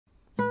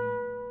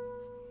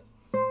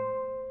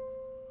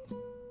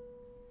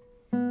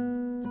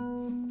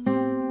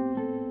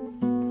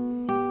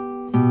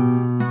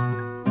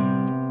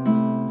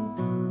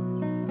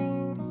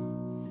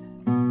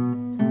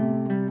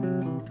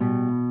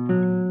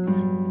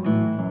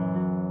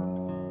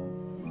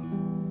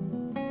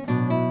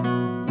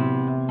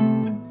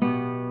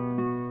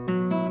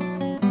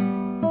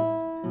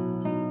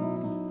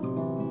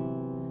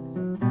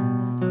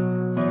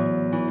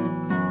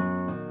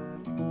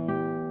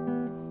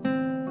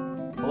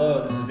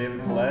Hello, this is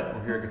David Collett.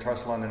 We're here at Guitar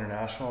Salon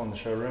International in the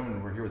showroom,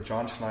 and we're here with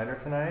John Schneider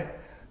tonight.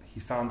 He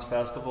founds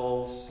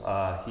festivals,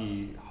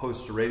 he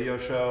hosts a radio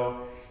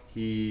show,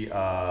 he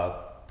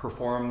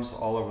performs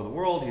all over the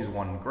world, he's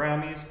won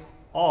Grammys,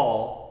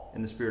 all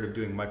in the spirit of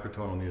doing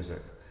microtonal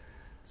music.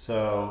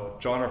 So,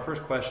 John, our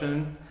first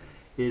question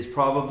is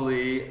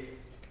probably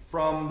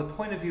from the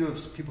point of view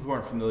of people who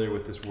aren't familiar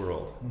with this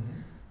world.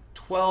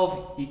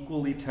 12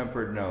 equally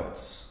tempered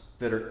notes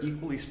that are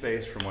equally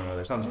spaced from one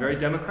another. Sounds very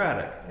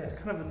democratic. Yeah.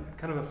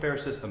 Kind of a fair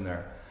system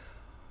there.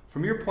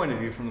 From your point of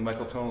view, from the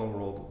microtonal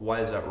world,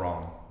 why is that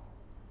wrong?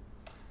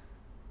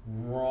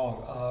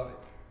 Wrong.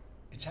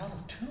 It's out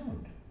of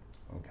tune.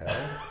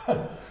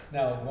 Okay.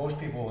 Now, most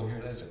people will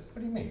hear that and say,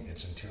 what do you mean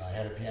it's in tune? I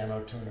had a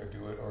piano tuner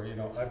do it, or, you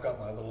know, I've got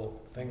my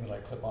little thing that I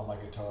clip on my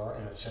guitar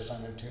and it says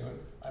I'm in tune.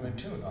 I'm in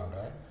tune, aren't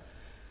I?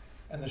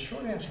 And the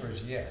short answer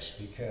is yes,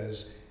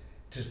 because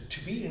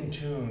to be in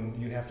tune,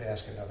 you have to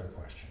ask another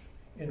question.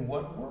 In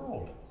what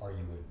world are you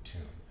in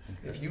tune?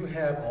 Okay. If you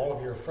have all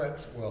of your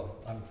frets, well,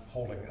 I'm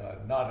holding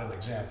not an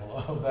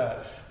example of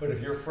that, but if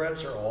your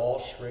frets are all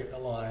straight in a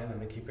line and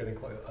they keep getting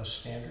close, a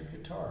standard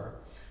guitar,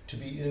 to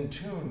be in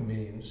tune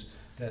means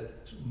that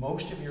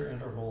most of your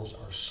intervals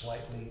are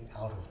slightly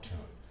out of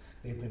tune.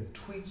 They've been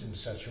tweaked in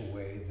such a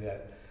way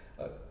that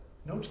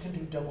notes can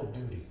do double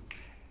duty.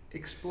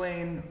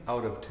 Explain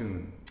out of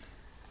tune.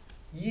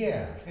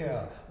 Yeah.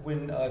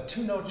 When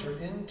two notes are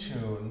in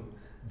tune,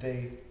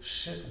 they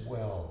sit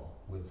well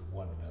with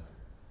one another.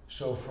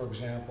 So, for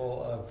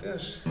example,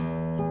 this, that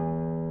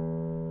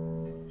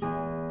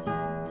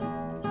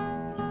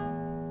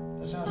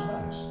sounds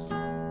nice.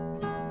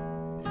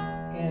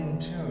 In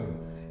tune.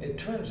 It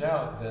turns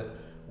out that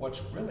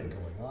what's really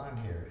going on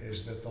here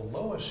is that the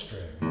lowest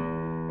string,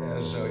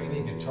 as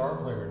any guitar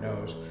player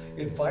knows,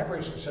 it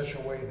vibrates in such a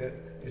way that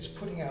it's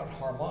putting out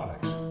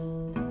harmonics.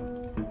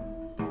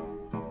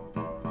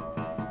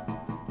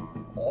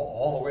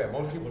 All the way up.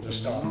 Most people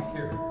just stop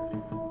here.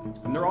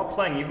 And they're all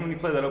playing, even when you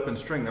play that open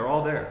string, they're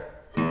all there.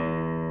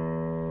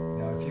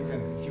 Now, if you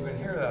can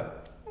hear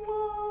that,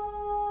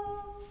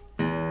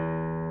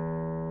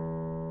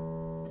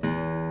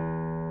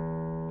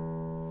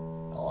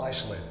 I'll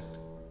isolate it.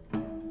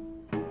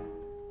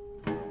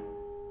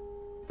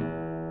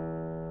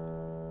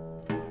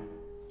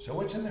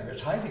 So it's in there.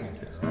 It's hiding in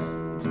there.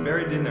 Right? It's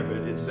buried in there, but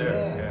it's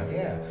there.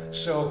 Yeah.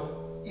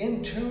 So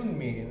in tune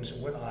means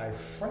when I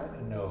fret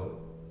a note,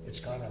 it's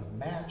going to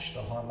match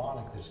the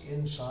harmonic that's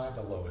inside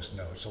the lowest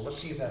note. So let's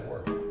see if that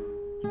works.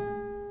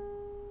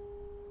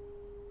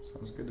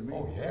 Sounds good to me.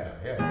 Oh, yeah.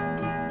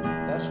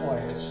 That's why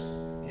it's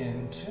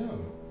in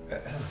tune.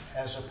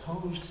 As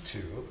opposed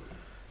to,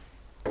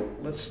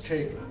 let's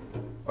take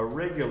a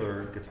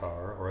regular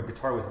guitar, or a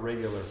guitar with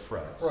regular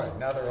frets. Right,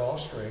 now they're all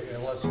straight,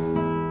 and let's,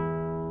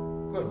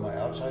 good, my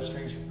outside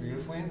strings are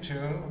beautifully in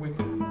tune.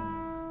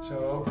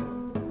 So,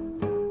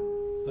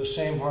 the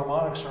same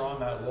harmonics are on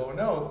that low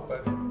note,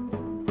 but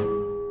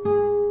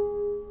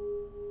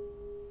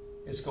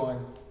it's going,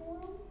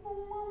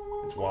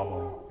 it's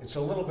wobbling. It's a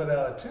little bit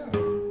out of tune.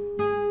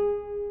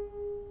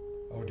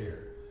 Oh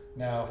dear.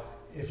 Now,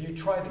 if you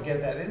tried to get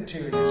that in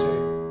tune, you'd say,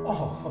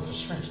 oh, the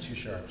string's too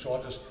sharp. So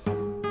I'll just,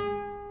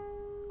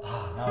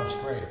 now it's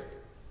great.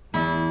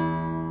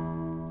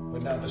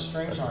 But now the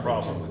strings aren't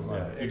in tune with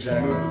mine. Yeah,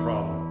 exactly. Move the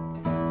problem.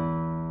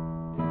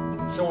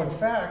 So in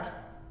fact,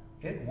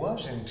 it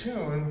was in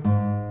tune.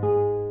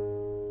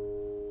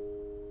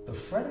 The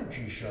fretted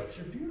G sharps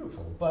are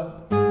beautiful,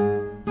 but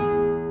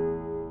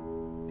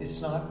it's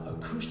not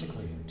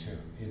acoustically in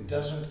tune. It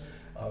doesn't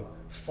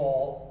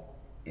fall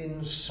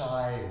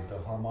inside the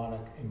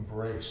harmonic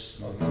embrace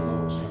of the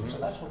lowest string. So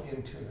that's what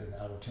in tune and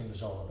out of tune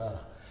is all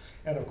about.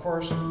 And of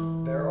course,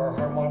 there are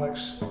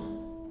harmonics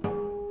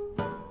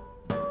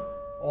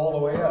all the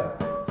way up.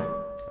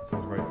 That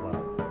sounds very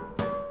flat.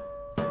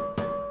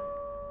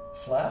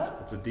 Flat?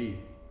 It's a D.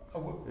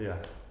 Oh, yeah.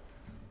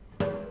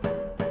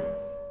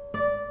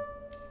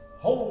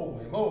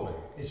 Holy moly,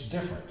 it's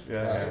different.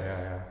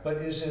 Yeah. But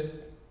is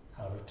it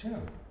out of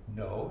tune?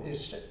 No,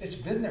 it's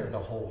been there the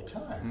whole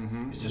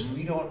time. It's just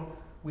we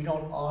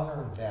don't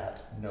honor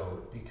that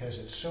note because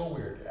it's so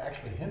weird.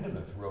 Actually,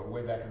 Hindemith wrote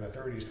way back in the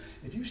 30s,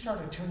 if you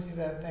started tuning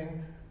that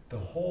thing, the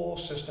whole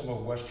system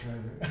of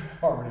Western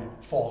harmony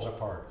falls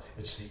apart.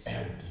 It's the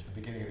end, it's the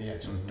beginning of the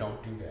end, so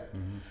don't do that.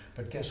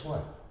 But guess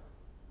what?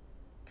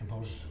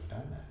 Composers have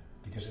done that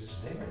because it's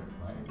there,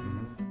 right?